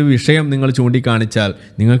മതത്തിലൊരു വിഷയം നിങ്ങൾ ചൂണ്ടിക്കാണിച്ചാൽ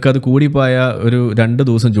നിങ്ങൾക്കത് കൂടിപ്പോയ ഒരു 2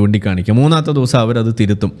 ദിവസം ചൂണ്ടിക്കാണിക്കും, 3ാമത്തെ ദിവസം അവരത്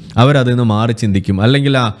തിരുത്തും, അവരതിൽ നിന്ന് മാറി ചിന്തിക്കും.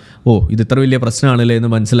 അല്ലെങ്കിൽ ഇത് ഇത്ര വലിയ പ്രശ്നമാണല്ലേ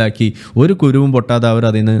എന്ന് മനസ്സിലാക്കി ഒരു കുരുവും പൊട്ടാതെ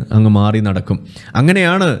അവരതിന് അങ്ങ് മാറി നടക്കും.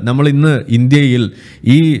 അങ്ങനെയാണ് നമ്മൾ ഇന്ന് ഇന്ത്യയിൽ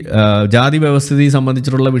ഈ ജാതി വ്യവസ്ഥിതി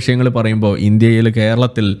സംബന്ധിച്ചിട്ടുള്ള വിഷയങ്ങൾ പറയുമ്പോൾ ഇന്ത്യയിൽ,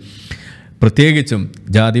 കേരളത്തിൽ പ്രത്യേകിച്ചും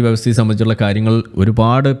ജാതി വ്യവസ്ഥയെ സംബന്ധിച്ചുള്ള കാര്യങ്ങൾ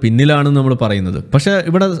ഒരുപാട് പിന്നിലാണെന്ന് നമ്മൾ പറയുന്നത്. പക്ഷേ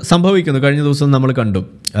ഇവിടെ സംഭവിക്കുന്നു. കഴിഞ്ഞ ദിവസം നമ്മൾ കണ്ടു,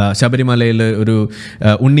 ശബരിമലയിൽ ഒരു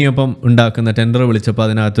ഉണ്ണിയപ്പം ഉണ്ടാക്കുന്ന ടെൻഡർ വിളിച്ചപ്പോൾ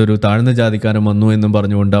അതിനകത്തൊരു താഴ്ന്ന ജാതിക്കാരൻ വന്നു എന്നും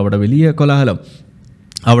പറഞ്ഞുകൊണ്ട് അവിടെ വലിയ കോലാഹലം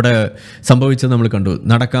അവിടെ സംഭവിച്ചത് നമ്മൾ കണ്ടു.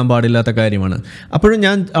 നടക്കാൻ പാടില്ലാത്ത കാര്യമാണ്. അപ്പോഴും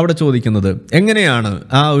ഞാൻ അവിടെ ചോദിക്കുന്നത്, എങ്ങനെയാണ്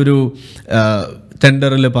ആ ഒരു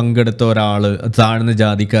ടെൻഡറിൽ പങ്കെടുത്ത ഒരാൾ താഴ്ന്ന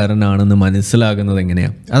ജാതിക്കാരനാണെന്ന് മനസ്സിലാകുന്നത്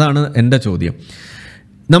എങ്ങനെയാണ്? അതാണ് എൻ്റെ ചോദ്യം.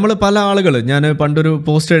 നമ്മൾ പല ആളുകൾ, ഞാൻ പണ്ടൊരു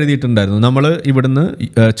പോസ്റ്റ് എഴുതിയിട്ടുണ്ടായിരുന്നു, നമ്മൾ ഇവിടുന്ന്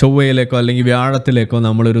ചൊവ്വയിലേക്കോ അല്ലെങ്കിൽ വ്യാഴത്തിലേക്കോ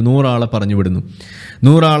നമ്മളൊരു 100 ആളെ പറഞ്ഞു വിടുന്നു.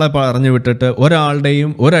 100 ആളെ പറഞ്ഞു വിട്ടിട്ട്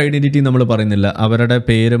ഒരാളുടെയും ഒരു ഐഡൻറ്റിറ്റി നമ്മൾ പറയുന്നില്ല, അവരുടെ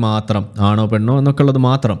പേര് മാത്രം, ആണോ പെണ്ണോ എന്നൊക്കെ ഉള്ളത്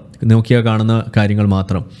മാത്രം നോക്കിയാൽ കാണുന്ന കാര്യങ്ങൾ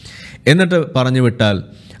മാത്രം. എന്നിട്ട് പറഞ്ഞു വിട്ടാൽ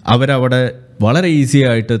അവരവിടെ വളരെ ഈസി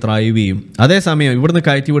ആയിട്ട് ത്രൈവ് ചെയ്യും. അതേസമയം ഇവിടുന്ന്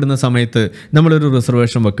കയറ്റി വിടുന്ന സമയത്ത് നമ്മളൊരു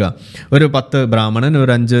റിസർവേഷൻ വെക്കുക, ഒരു 10 ബ്രാഹ്മണൻ,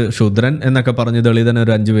 ഒരു 5 ശൂദ്രൻ എന്നൊക്കെ പറഞ്ഞ്, ദളിതൻ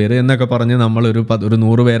ഒരു 5 പേര് എന്നൊക്കെ പറഞ്ഞ് നമ്മളൊരു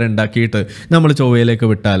 100 പേരെ ഉണ്ടാക്കിയിട്ട് നമ്മൾ ചൊവ്വയിലേക്ക്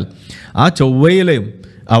വിട്ടാൽ, ആ ചൊവ്വയിലെയും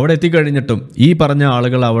അവിടെ എത്തിക്കഴിഞ്ഞിട്ടും ഈ പറഞ്ഞ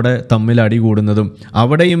ആളുകൾ അവിടെ തമ്മിൽ അടി കൂടുന്നതും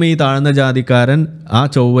അവിടെയും ഈ താഴ്ന്ന ജാതിക്കാരൻ ആ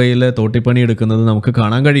ചൊവ്വയിൽ തോട്ടിപ്പണി എടുക്കുന്നത് നമുക്ക്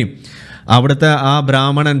കാണാൻ കഴിയും. അവിടുത്തെ ആ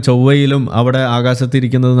ബ്രാഹ്മണൻ ചൊവ്വയിലും അവിടെ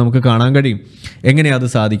ആകാശത്തിരിക്കുന്നത് നമുക്ക് കാണാൻ കഴിയും. എങ്ങനെയാണ് അത്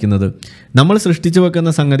സാധിക്കുന്നത്? നമ്മൾ സൃഷ്ടിച്ചു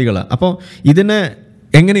വെക്കുന്ന സംഗതികളാണ്. അപ്പോൾ ഇതിനെ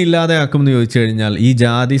എങ്ങനെ ഇല്ലാതെയാക്കും എന്ന് ചോദിച്ചു കഴിഞ്ഞാൽ, ഈ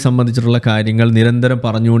ജാതി സംബന്ധിച്ചിട്ടുള്ള കാര്യങ്ങൾ നിരന്തരം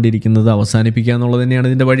പറഞ്ഞുകൊണ്ടിരിക്കുന്നത് അവസാനിപ്പിക്കുക എന്നുള്ളത് തന്നെയാണ്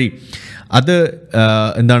ഇതിൻ്റെ വഴി. അത്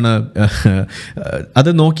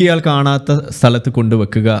അത് നോക്കിയാൽ കാണാത്ത സ്ഥലത്ത്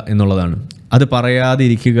കൊണ്ടുവെക്കുക എന്നുള്ളതാണ്. അത്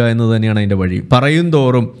പറയാതിരിക്കുക എന്നത് തന്നെയാണ് അതിൻ്റെ വഴി. പറയും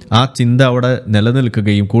തോറും ആ ചിന്ത അവിടെ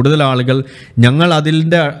നിലനിൽക്കുകയും കൂടുതൽ ആളുകൾ ഞങ്ങൾ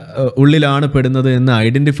അതിൻ്റെ ഉള്ളിലാണ് പെടുന്നത് എന്ന്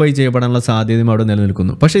ഐഡൻറ്റിഫൈ ചെയ്യപ്പെടാനുള്ള സാധ്യതയും അവിടെ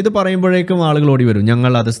നിലനിൽക്കുന്നു. പക്ഷേ ഇത് പറയുമ്പോഴേക്കും ആളുകൾ ഓടി വരും,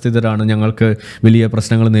 ഞങ്ങൾ അധസ്ഥിതരാണ്, ഞങ്ങൾക്ക് വലിയ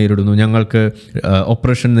പ്രശ്നങ്ങൾ നേരിടുന്നു, ഞങ്ങൾക്ക്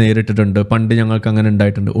ഓപ്പറേഷൻ നേരിട്ടിട്ടുണ്ട്, പണ്ട് ഞങ്ങൾക്ക് അങ്ങനെ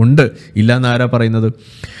ഉണ്ടായിട്ടുണ്ട്. ഉണ്ട്, ഇല്ല എന്നാരാ പറയുന്നത്?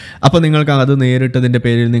 അപ്പോൾ നിങ്ങൾക്ക് അത് നേരിട്ടതിൻ്റെ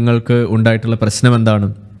പേരിൽ നിങ്ങൾക്ക് ഉണ്ടായിട്ടുള്ള പ്രശ്നം എന്താണ്?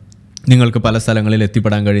 നിങ്ങൾക്ക് പല സ്ഥലങ്ങളിൽ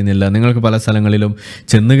എത്തിപ്പെടാൻ കഴിയുന്നില്ല, നിങ്ങൾക്ക് പല സ്ഥലങ്ങളിലും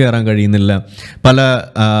ചെന്ന് കയറാൻ കഴിയുന്നില്ല, പല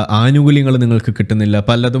ആനുകൂല്യങ്ങൾ നിങ്ങൾക്ക് കിട്ടുന്നില്ല,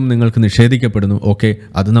 പലതും നിങ്ങൾക്ക് നിഷേധിക്കപ്പെടുന്നു. ഓക്കെ,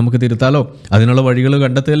 അത് നമുക്ക് തിരുത്താലോ? അതിനുള്ള വഴികൾ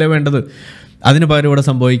കണ്ടെത്തുകയല്ലേ വേണ്ടത്. അതിന് പകരം ഇവിടെ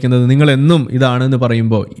സംഭവിക്കുന്നത്, നിങ്ങൾ എന്നും ഇതാണെന്ന്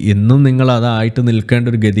പറയുമ്പോൾ എന്നും നിങ്ങൾ അതായിട്ട് നിൽക്കേണ്ട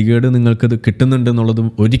ഒരു ഗതികേട് നിങ്ങൾക്കിത് കിട്ടുന്നുണ്ട് എന്നുള്ളതും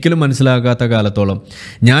ഒരിക്കലും മനസ്സിലാകാത്ത കാലത്തോളം,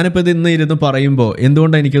 ഞാനിപ്പോൾ ഇത് ഇന്ന് ഇരുന്ന് പറയുമ്പോൾ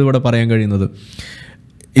എന്തുകൊണ്ടാണ് എനിക്കിതിവിടെ പറയാൻ കഴിയുന്നത്?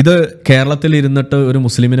 ഇത് കേരളത്തിൽ ഇരുന്നിട്ട് ഒരു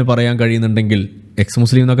മുസ്ലിമിന് പറയാൻ കഴിയുന്നുണ്ടെങ്കിൽ, എക്സ്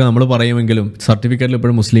മുസ്ലിം എന്നൊക്കെ നമ്മൾ പറയുമെങ്കിലും സർട്ടിഫിക്കറ്റിൽ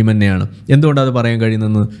ഇപ്പോഴും മുസ്ലിം തന്നെയാണ്, എന്തുകൊണ്ടാണ് അത് പറയാൻ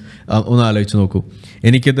കഴിയുന്നതെന്ന് ഒന്ന് ആലോചിച്ച് നോക്കൂ.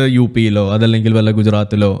 എനിക്കിത് UP-യിലോ അതല്ലെങ്കിൽ വല്ല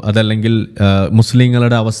ഗുജറാത്തിലോ അതല്ലെങ്കിൽ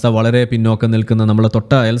മുസ്ലിങ്ങളുടെ അവസ്ഥ വളരെ പിന്നോക്കം നിൽക്കുന്ന നമ്മളെ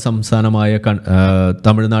തൊട്ട അയൽ സംസ്ഥാനമായ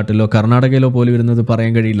തമിഴ്നാട്ടിലോ കർണാടകയിലോ പോലും ഇരുന്നത്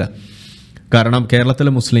പറയാൻ കഴിയില്ല. കാരണം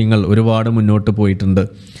കേരളത്തിലെ മുസ്ലിങ്ങൾ ഒരുപാട് മുന്നോട്ട് പോയിട്ടുണ്ട്.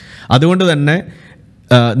 അതുകൊണ്ട് തന്നെ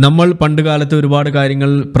നമ്മൾ പണ്ട് കാലത്ത് ഒരുപാട് കാര്യങ്ങൾ,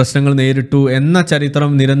 പ്രശ്നങ്ങൾ നേരിട്ടു എന്ന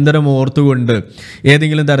ചരിത്രം നിരന്തരം ഓർത്തുകൊണ്ട്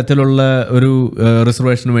ഏതെങ്കിലും തരത്തിലുള്ള ഒരു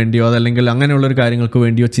റിസർവേഷന് വേണ്ടിയോ അതല്ലെങ്കിൽ അങ്ങനെയുള്ളൊരു കാര്യങ്ങൾക്ക്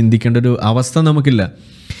വേണ്ടിയോ ചിന്തിക്കേണ്ട ഒരു അവസ്ഥ നമുക്കില്ല.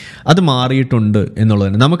 അത് മാറിയിട്ടുണ്ട്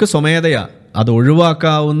എന്നുള്ളതാണ്. നമുക്ക് സ്വമേധയാ അത്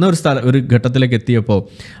ഒഴിവാക്കാവുന്ന ഒരു ഘട്ടത്തിലേക്ക് എത്തിയപ്പോൾ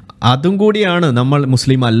അതും കൂടിയാണ് നമ്മൾ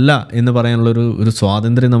മുസ്ലിം അല്ല എന്ന് പറയാനുള്ളൊരു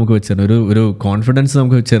സ്വാതന്ത്ര്യം നമുക്ക് വെച്ചിരുന്നത്, ഒരു കോൺഫിഡൻസ്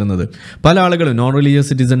നമുക്ക് വെച്ചിരുന്നത്. പല ആളുകളും നോൺ റിലീജിയസ്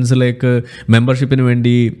സിറ്റിസൺസിലേക്ക് മെമ്പർഷിപ്പിന്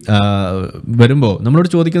വേണ്ടി വരുമ്പോൾ നമ്മളോട്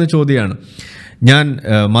ചോദിക്കുന്ന ചോദ്യമാണ്, ഞാൻ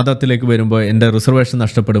മതത്തിലേക്ക് വരുമ്പോൾ എൻ്റെ റിസർവേഷൻ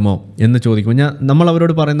നഷ്ടപ്പെടുമോ എന്ന് ചോദിക്കുമ്പോൾ നമ്മൾ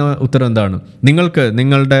അവരോട് പറയുന്ന ഉത്തരം എന്താണ്? നിങ്ങൾക്ക്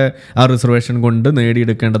നിങ്ങളുടെ ആ റിസർവേഷൻ കൊണ്ട്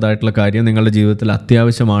നേടിയെടുക്കേണ്ടതായിട്ടുള്ള കാര്യം നിങ്ങളുടെ ജീവിതത്തിൽ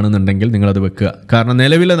അത്യാവശ്യമാണെന്നുണ്ടെങ്കിൽ നിങ്ങളത് വെക്കുക. കാരണം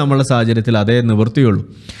നിലവിലെ നമ്മളുടെ സാഹചര്യത്തിൽ അതേ നിവൃത്തിയുള്ളൂ.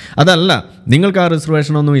 അതല്ല, നിങ്ങൾക്ക് ആ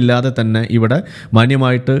റിസർവേഷനൊന്നും ഇല്ലാതെ തന്നെ ഇവിടെ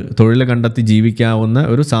മാന്യമായിട്ട് തൊഴിൽ കണ്ടെത്തി ജീവിക്കാവുന്ന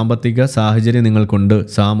ഒരു സാമ്പത്തിക സാഹചര്യം നിങ്ങൾക്കുണ്ട്,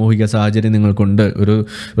 സാമൂഹിക സാഹചര്യം നിങ്ങൾക്കുണ്ട്,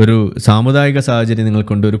 ഒരു സാമുദായിക സാഹചര്യം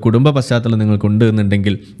നിങ്ങൾക്കുണ്ട്, ഒരു കുടുംബ പശ്ചാത്തലം നിങ്ങൾക്കുണ്ട്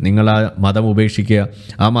എന്നുണ്ടെങ്കിൽ നിങ്ങൾ ആ മതം ഉപേക്ഷിക്കുക.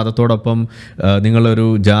 ആ മതത്തോടൊപ്പം നിങ്ങളൊരു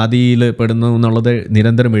ജാതിയിൽ പെടുന്നു എന്നുള്ളത്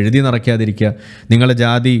നിരന്തരം എഴുതി നിറയ്ക്കാതിരിക്കുക. നിങ്ങളുടെ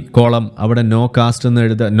ജാതി കോളം അവിടെ നോ കാസ്റ്റ് എന്ന്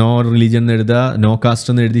എഴുതുക, നോ റിലീജിയൻ എന്ന് എഴുതുക, നോ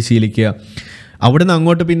കാസ്റ്റ് എന്ന് എഴുതി ശീലിക്കുക. അവിടെ നിന്ന്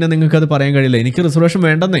അങ്ങോട്ട് പിന്നെ നിങ്ങൾക്കത് പറയാൻ കഴിയില്ല, എനിക്ക് റിസർവേഷൻ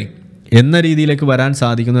വേണ്ടെന്നേ എന്ന രീതിയിലേക്ക് വരാൻ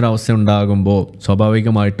സാധിക്കുന്നൊരവസ്ഥ ഉണ്ടാകുമ്പോൾ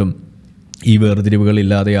സ്വാഭാവികമായിട്ടും ഈ വേർതിരിവുകൾ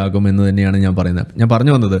ഇല്ലാതെയാകും എന്ന് തന്നെയാണ് ഞാൻ പറയുന്നത്. ഞാൻ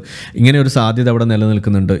പറഞ്ഞു വന്നത് ഇങ്ങനെ ഒരു സാധ്യത അവിടെ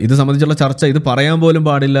നിലനിൽക്കുന്നുണ്ട്. ഇത് സംബന്ധിച്ചുള്ള ചർച്ച ഇത് പറയാൻ പോലും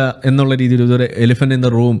പാടില്ല എന്നുള്ള രീതിയിൽ ഇതൊരു എലിഫൻ്റ് ഇൻ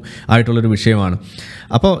ദ റൂം ആയിട്ടുള്ളൊരു വിഷയമാണ്.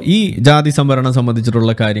 അപ്പോൾ ഈ ജാതി സംവരണം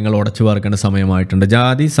സംബന്ധിച്ചിട്ടുള്ള കാര്യങ്ങൾ ഉടച്ചു വാർക്കേണ്ട സമയമായിട്ടുണ്ട്.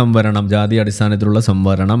 ജാതി സംവരണം, ജാതി അടിസ്ഥാനത്തിലുള്ള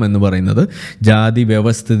സംവരണം എന്ന് പറയുന്നത് ജാതി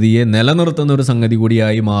വ്യവസ്ഥിതിയെ നിലനിർത്തുന്ന ഒരു സംഗതി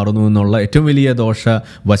കൂടിയായി മാറുന്നു എന്നുള്ള ഏറ്റവും വലിയ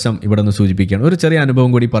ദോഷവശം ഇവിടെ നിന്ന് സൂചിപ്പിക്കുകയാണ്. ഒരു ചെറിയ അനുഭവം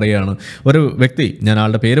കൂടി പറയുകയാണ്. ഒരു വ്യക്തി, ഞാൻ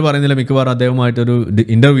ആളുടെ പേര് പറയുന്നില്ല, മിക്കവാറും അദ്ദേഹമായിട്ടൊരു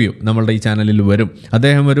ഇൻ്റർവ്യൂ നമ്മളുടെ ഈ ചാനലിൽ വരും.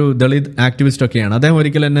 അദ്ദേഹം ഒരു ദളിത് ആക്ടിവിസ്റ്റ് ഒക്കെയാണ്. അദ്ദേഹം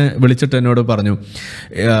ഒരിക്കൽ എന്നെ വിളിച്ചിട്ട് എന്നോട് പറഞ്ഞു,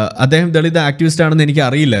 അദ്ദേഹം ദളിത് ആക്ടിവിസ്റ്റ് ആണെന്ന് എനിക്ക്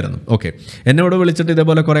അറിയില്ലായിരുന്നു. ഓക്കെ, എന്നോട് വിളിച്ചിട്ട്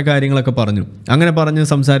ഇതേപോലെ കുറേ കാര്യങ്ങളൊക്കെ പറഞ്ഞു. അങ്ങനെ പറഞ്ഞ്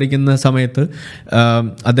സംസാരിക്കുന്ന സമയത്ത്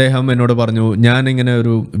അദ്ദേഹം എന്നോട് പറഞ്ഞു, ഞാനിങ്ങനെ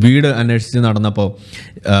ഒരു വീട് അന്വേഷിച്ച് നടന്നപ്പോൾ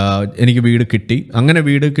എനിക്ക് വീട് കിട്ടി. അങ്ങനെ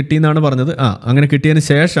വീട് കിട്ടി എന്നാണ് പറഞ്ഞത്. അങ്ങനെ കിട്ടിയതിന്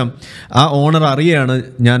ശേഷം ആ ഓണർ അറിയാണ്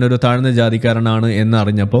ഞാനൊരു താഴ്ന്ന ജാതിക്കാരനാണ് എന്ന്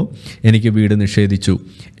അറിഞ്ഞപ്പോൾ എനിക്ക് വീട് നിഷേധിച്ചു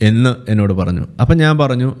എന്ന് എന്നോട് പറഞ്ഞു. അപ്പം ഞാൻ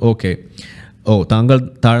പറഞ്ഞു, ഓക്കെ, താങ്കൾ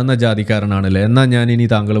താഴ്ന്ന ജാതിക്കാരനാണല്ലേ, എന്നാൽ ഞാൻ ഇനി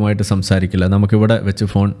താങ്കളുമായിട്ട് സംസാരിക്കില്ല, നമുക്കിവിടെ വെച്ച്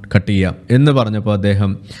ഫോൺ കട്ട് ചെയ്യാം എന്ന് പറഞ്ഞപ്പോൾ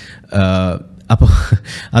അദ്ദേഹം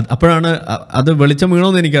അപ്പോഴാണ് അത് വെളിച്ചം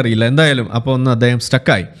വീണോന്ന് എനിക്കറിയില്ല. എന്തായാലും അപ്പോൾ ഒന്ന് അദ്ദേഹം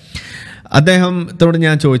സ്റ്റക്കായി. അദ്ദേഹത്തോട്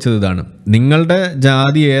ഞാൻ ചോദിച്ചത് ഇതാണ്, നിങ്ങളുടെ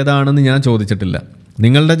ജാതി ഏതാണെന്ന് ഞാൻ ചോദിച്ചിട്ടില്ല.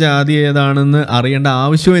 നിങ്ങളുടെ ജാതി ഏതാണെന്ന് അറിയേണ്ട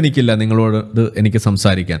ആവശ്യവും എനിക്കില്ല നിങ്ങളോട് എനിക്ക്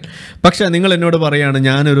സംസാരിക്കാൻ. പക്ഷേ നിങ്ങൾ എന്നോട് പറയുകയാണ്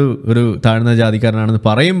ഞാനൊരു താഴ്ന്ന ജാതിക്കാരനാണെന്ന്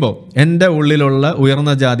പറയുമ്പോൾ എൻ്റെ ഉള്ളിലുള്ള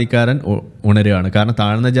ഉയർന്ന ജാതിക്കാരൻ ഉണരുകയാണ്. കാരണം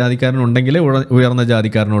താഴ്ന്ന ജാതിക്കാരൻ ഉണ്ടെങ്കിലേ ഉയർന്ന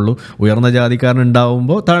ജാതിക്കാരനുള്ളൂ. ഉയർന്ന ജാതിക്കാരൻ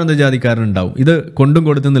ഉണ്ടാവുമ്പോൾ താഴ്ന്ന ജാതിക്കാരൻ ഉണ്ടാവും. ഇത് കൊണ്ടും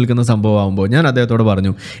കൊടുത്തും നിൽക്കുന്ന സംഭവമാകുമ്പോൾ ഞാൻ അദ്ദേഹത്തോട്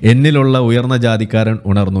പറഞ്ഞു, എന്നിലുള്ള ഉയർന്ന ജാതിക്കാരൻ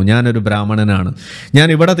ഉണർന്നു, ഞാനൊരു ബ്രാഹ്മണനാണ്, ഞാൻ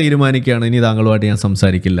ഇവിടെ തീരുമാനിക്കുകയാണ് ഇനി താങ്കളുമായിട്ട് ഞാൻ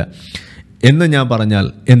സംസാരിക്കില്ല എന്ന് ഞാൻ പറഞ്ഞാൽ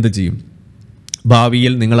എന്ത് ചെയ്യും?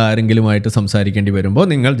 ഭാവിയിൽ നിങ്ങൾ ആരെങ്കിലുമായിട്ട് സംസാരിക്കേണ്ടി വരുമ്പോൾ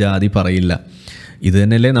നിങ്ങൾ ജാതി പറയില്ല. ഇത്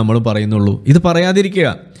തന്നെയല്ലേ നമ്മൾ പറയുന്നുള്ളൂ. ഇത്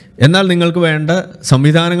പറയാതിരിക്കുക. എന്നാൽ നിങ്ങൾക്ക് വേണ്ട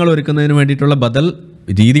സംവിധാനങ്ങൾ ഒരുക്കുന്നതിന് വേണ്ടിയിട്ടുള്ള ബദൽ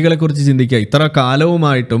രീതികളെക്കുറിച്ച് ചിന്തിക്കുക. ഇത്ര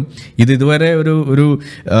കാലവുമായിട്ടും ഇതുവരെ ഒരു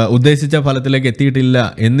ഉദ്ദേശിച്ച ഫലത്തിലേക്ക് എത്തിയിട്ടില്ല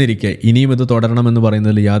എന്നിരിക്കെ ഇനിയും ഇത് തുടരണമെന്ന്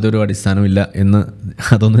പറയുന്നതിൽ യാതൊരു അടിസ്ഥാനമില്ല എന്ന്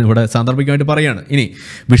അതൊന്നും ഇവിടെ സാന്ദർഭികമായിട്ട് പറയുകയാണ്. ഇനി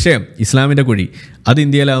വിഷയം ഇസ്ലാമിൻ്റെ കുഴി, അത്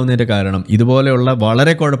ഇന്ത്യയിലാവുന്നതിൻ്റെ കാരണം ഇതുപോലെയുള്ള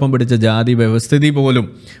വളരെ കുഴപ്പം പിടിച്ച ജാതി വ്യവസ്ഥിതി പോലും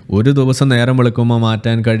ഒരു ദിവസം നേരം വെളുക്കുമ്പോൾ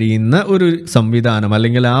മാറ്റാൻ കഴിയുന്ന ഒരു സംവിധാനം,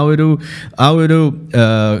 അല്ലെങ്കിൽ ആ ഒരു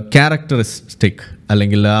ക്യാരക്ടറിസ്റ്റിക്,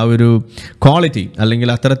 അല്ലെങ്കിൽ ആ ഒരു ക്വാളിറ്റി, അല്ലെങ്കിൽ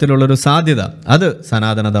അത്തരത്തിലുള്ളൊരു സാധ്യത അത്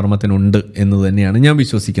സനാതനധർമ്മത്തിനുണ്ട് എന്ന് തന്നെയാണ് ഞാൻ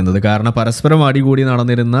വിശ്വസിക്കുന്നത്. കാരണം പരസ്പരം അടികൂടി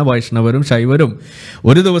നടന്നിരുന്ന വൈഷ്ണവരും ശൈവരും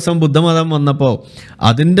ഒരു ദിവസം ബുദ്ധമതം വന്നപ്പോൾ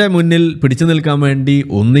അതിൻ്റെ മുന്നിൽ പിടിച്ചു നിൽക്കാൻ വേണ്ടി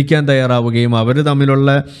ഒന്നിക്കാൻ തയ്യാറാവുകയും അവർ തമ്മിലുള്ള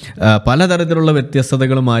പലതരത്തിലുള്ള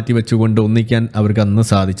വ്യത്യസ്തതകൾ മാറ്റി വെച്ചുകൊണ്ട് ഒന്നിക്കാൻ അവർക്ക് അന്ന്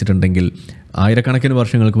സാധിച്ചിട്ടുണ്ടെങ്കിൽ, ആയിരക്കണക്കിന്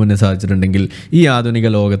വർഷങ്ങൾക്ക് മുന്നേ സാധിച്ചിട്ടുണ്ടെങ്കിൽ, ഈ ആധുനിക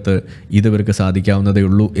ലോകത്ത് ഇവർക്ക് സാധിക്കാവുന്നതേ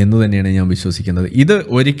ഉള്ളൂ എന്ന് തന്നെയാണ് ഞാൻ വിശ്വസിക്കുന്നത്. ഇത്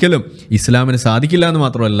ഒരിക്കലും ഇസ്ലാമിന് സാധിക്കില്ല എന്ന്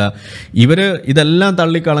മാത്രമല്ല, ഇതെല്ലാം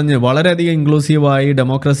തള്ളിക്കളഞ്ഞ് വളരെയധികം ഇൻക്ലൂസീവായി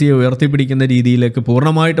ഡെമോക്രസിയെ ഉയർത്തിപ്പിടിക്കുന്ന രീതിയിലേക്ക്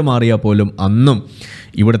പൂർണ്ണമായിട്ട് മാറിയാൽ പോലും അന്നും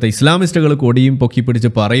ഇവിടുത്തെ ഇസ്ലാമിസ്റ്റുകൾ കൊടിയും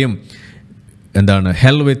പൊക്കിപ്പിടിച്ച് പറയും, എന്താണ്,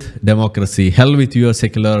 hell with democracy, hell with your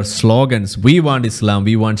secular slogans, we want Islam,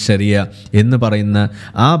 we want ശരിയ എന്ന് പറയുന്ന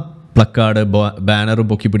ആ പ്ലക്കാർഡ് ബാനറും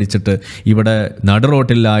പൊക്കി പിടിച്ചിട്ട് ഇവിടെ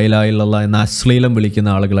നടുറോട്ടിൽ ലായിലായില്ല എന്ന അശ്ലീലം വിളിക്കുന്ന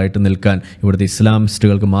ആളുകളായിട്ട് നിൽക്കാൻ ഇവിടുത്തെ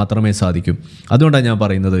ഇസ്ലാമിസ്റ്റുകൾക്ക് മാത്രമേ സാധിക്കൂ. അതുകൊണ്ടാണ് ഞാൻ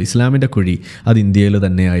പറയുന്നത്, ഇസ്ലാമിൻ്റെ കുഴി അത് ഇന്ത്യയിൽ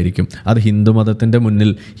തന്നെ ആയിരിക്കും. അത് ഹിന്ദുമതത്തിൻ്റെ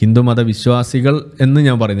മുന്നിൽ, ഹിന്ദുമത വിശ്വാസികൾ എന്ന്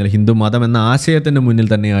ഞാൻ പറയുന്നില്ല, ഹിന്ദുമതം എന്ന ആശയത്തിൻ്റെ മുന്നിൽ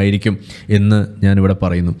തന്നെ ആയിരിക്കും എന്ന് ഞാനിവിടെ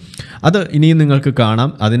പറയുന്നു. അത് ഇനിയും നിങ്ങൾക്ക്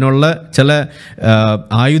കാണാം. അതിനുള്ള ചില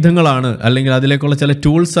ആയുധങ്ങളാണ്, അല്ലെങ്കിൽ അതിലേക്കുള്ള ചില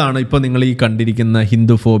ടൂൾസാണ് ഇപ്പോൾ നിങ്ങൾ ഈ കണ്ടിരിക്കുന്ന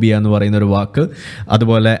ഹിന്ദു ഫോബിയ എന്ന് പറയുന്ന ഒരു വാക്ക്,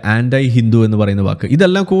 അതുപോലെ ആൻറ്റൈ ഹിന്ദു എന്ന് പറയുന്ന വാക്ക്.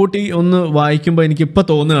 ഇതെല്ലാം കൂട്ടി ഒന്ന് വായിക്കുമ്പോൾ എനിക്കിപ്പോൾ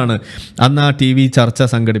തോന്നുകയാണ്, അന്ന് ആ TV ചർച്ച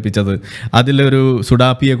സംഘടിപ്പിച്ചത്, അതിലൊരു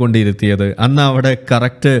സുഡാപ്പിയെ കൊണ്ടിരുത്തിയത്, അന്ന് അവിടെ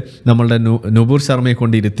കറക്റ്റ് നമ്മളുടെ നുപുർ ശർമ്മയെ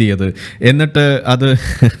കൊണ്ടിരുത്തിയത്, എന്നിട്ട് അത്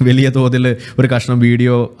വലിയ തോതിൽ ഒരു കഷ്ണം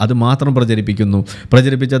വീഡിയോ അത് മാത്രം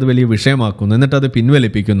പ്രചരിപ്പിച്ച് അത് വലിയ വിഷയമാക്കുന്നു, എന്നിട്ടത്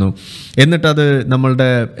പിൻവലിപ്പിക്കുന്നു, എന്നിട്ടത്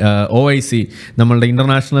നമ്മളുടെ OIC, നമ്മളുടെ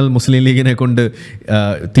ഇൻ്റർനാഷണൽ മുസ്ലിം ലീഗിനെ കൊണ്ട്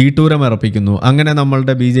തീട്ടൂരം ഇറപ്പിക്കുന്നു. അങ്ങനെ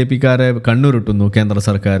നമ്മളുടെ BJP-ക്കാരെ കണ്ണുരുട്ടുന്നു കേന്ദ്ര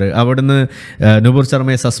സർക്കാർ. അവിടുന്ന് നുപുർ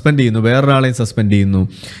ശർമ്മയെ സസ്പെൻഡ് ചെയ്യുന്നു, വേറൊരാളെയും സസ്പെൻഡ് ചെയ്യുന്നു,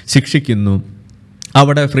 ശിക്ഷിക്കുന്നു,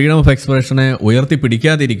 അവിടെ ഫ്രീഡം ഓഫ് എക്സ്പ്രഷനെ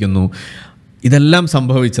ഉയർത്തിപ്പിടിക്കാതിരിക്കുന്നു. ഇതെല്ലാം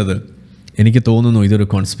സംഭവിച്ചത് എനിക്ക് തോന്നുന്നു ഇതൊരു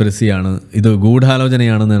കോൺസ്പിറസിയാണ്, ഇത്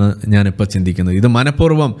ഗൂഢാലോചനയാണെന്നാണ് ഞാനിപ്പോൾ ചിന്തിക്കുന്നത്. ഇത്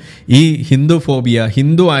മനഃപൂർവ്വം ഈ ഹിന്ദു ഫോബിയ,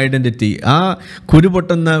 ഹിന്ദു ഐഡൻറ്റിറ്റി, ആ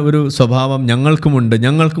കുരുപൊട്ടുന്ന ഒരു സ്വഭാവം ഞങ്ങൾക്കുമുണ്ട്,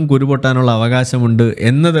 ഞങ്ങൾക്കും കുരുപൊട്ടാനുള്ള അവകാശമുണ്ട്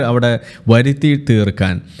എന്നത് അവിടെ വരുത്തി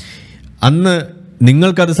തീർക്കാൻ, അന്ന്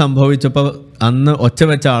നിങ്ങൾക്കത് സംഭവിച്ചപ്പോൾ അന്ന് ഒച്ച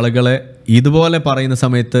വെച്ച ആളുകളെ ഇതുപോലെ പറയുന്ന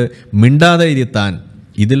സമയത്ത് മിണ്ടാതെ ഇരുത്താൻ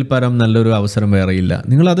ഇതിൽ പരം നല്ലൊരു അവസരം വേറെയില്ല.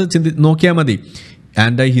 നിങ്ങളത് നോക്കിയാൽ മതി.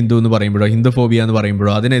 ആൻറ്റൈ ഹിന്ദു എന്ന് പറയുമ്പോഴോ, ഹിന്ദു ഫോബിയ എന്ന്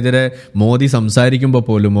പറയുമ്പോഴോ, അതിനെതിരെ മോദി സംസാരിക്കുമ്പോൾ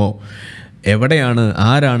പോലുമോ എവിടെയാണ്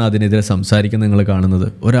ആരാണ് അതിനെതിരെ സംസാരിക്കുന്നത് നിങ്ങൾ കാണുന്നത്?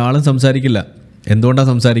 ഒരാളും സംസാരിക്കില്ല. എന്തുകൊണ്ടാണ്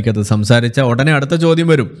സംസാരിക്കാത്തത്? സംസാരിച്ചാൽ ഉടനെ അടുത്ത ചോദ്യം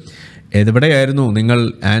വരും. എവിടെയായിരുന്നു നിങ്ങൾ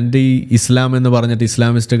ആൻറ്റി ഇസ്ലാം എന്ന് പറഞ്ഞിട്ട്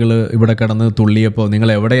ഇസ്ലാമിസ്റ്റുകൾ ഇവിടെ കിടന്ന് തുള്ളിയപ്പോൾ നിങ്ങൾ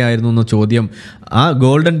എവിടെയായിരുന്നു എന്ന ചോദ്യം, ആ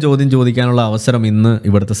ഗോൾഡൻ ചോദ്യം ചോദിക്കാനുള്ള അവസരം ഇന്ന്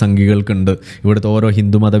ഇവിടുത്തെ സംഘികൾക്കുണ്ട്, ഇവിടുത്തെ ഓരോ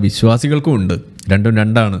ഹിന്ദുമത വിശ്വാസികൾക്കും ഉണ്ട്. രണ്ടും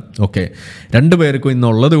രണ്ടാണ്. ഓക്കെ, രണ്ടുപേർക്കും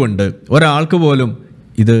ഇന്നുള്ളത് കൊണ്ട് ഒരാൾക്ക് പോലും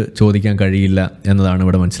ഇത് ചോദിക്കാൻ കഴിയില്ല എന്നതാണ്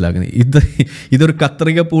ഇവിടെ മനസ്സിലാക്കുന്നത്. ഇതൊരു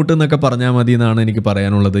കത്രിക പൂട്ട് എന്നൊക്കെ പറഞ്ഞാൽ മതി എന്നാണ് എനിക്ക്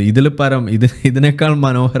പറയാനുള്ളത്. ഇതിൽ പരം ഇതിനേക്കാൾ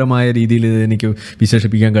മനോഹരമായ രീതിയിൽ എനിക്ക്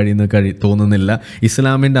വിശേഷിപ്പിക്കാൻ തോന്നുന്നില്ല.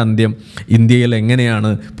 ഇസ്ലാമിൻ്റെ അന്ത്യം ഇന്ത്യയിൽ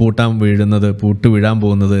എങ്ങനെയാണ് പൂട്ട് വീഴാൻ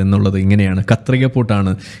പോകുന്നത് എന്നുള്ളത് ഇങ്ങനെയാണ്. കത്രിക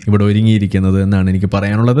പൂട്ടാണ് ഇവിടെ ഒരുങ്ങിയിരിക്കുന്നത് എന്നാണ് എനിക്ക്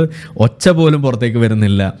പറയാനുള്ളത്. ഒച്ച പോലും പുറത്തേക്ക്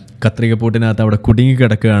വരുന്നില്ല. കത്രിക പൂട്ടിനകത്ത് അവിടെ കുടുങ്ങി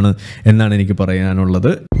കിടക്കുകയാണ് എന്നാണ് എനിക്ക്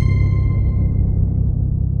പറയാനുള്ളത്.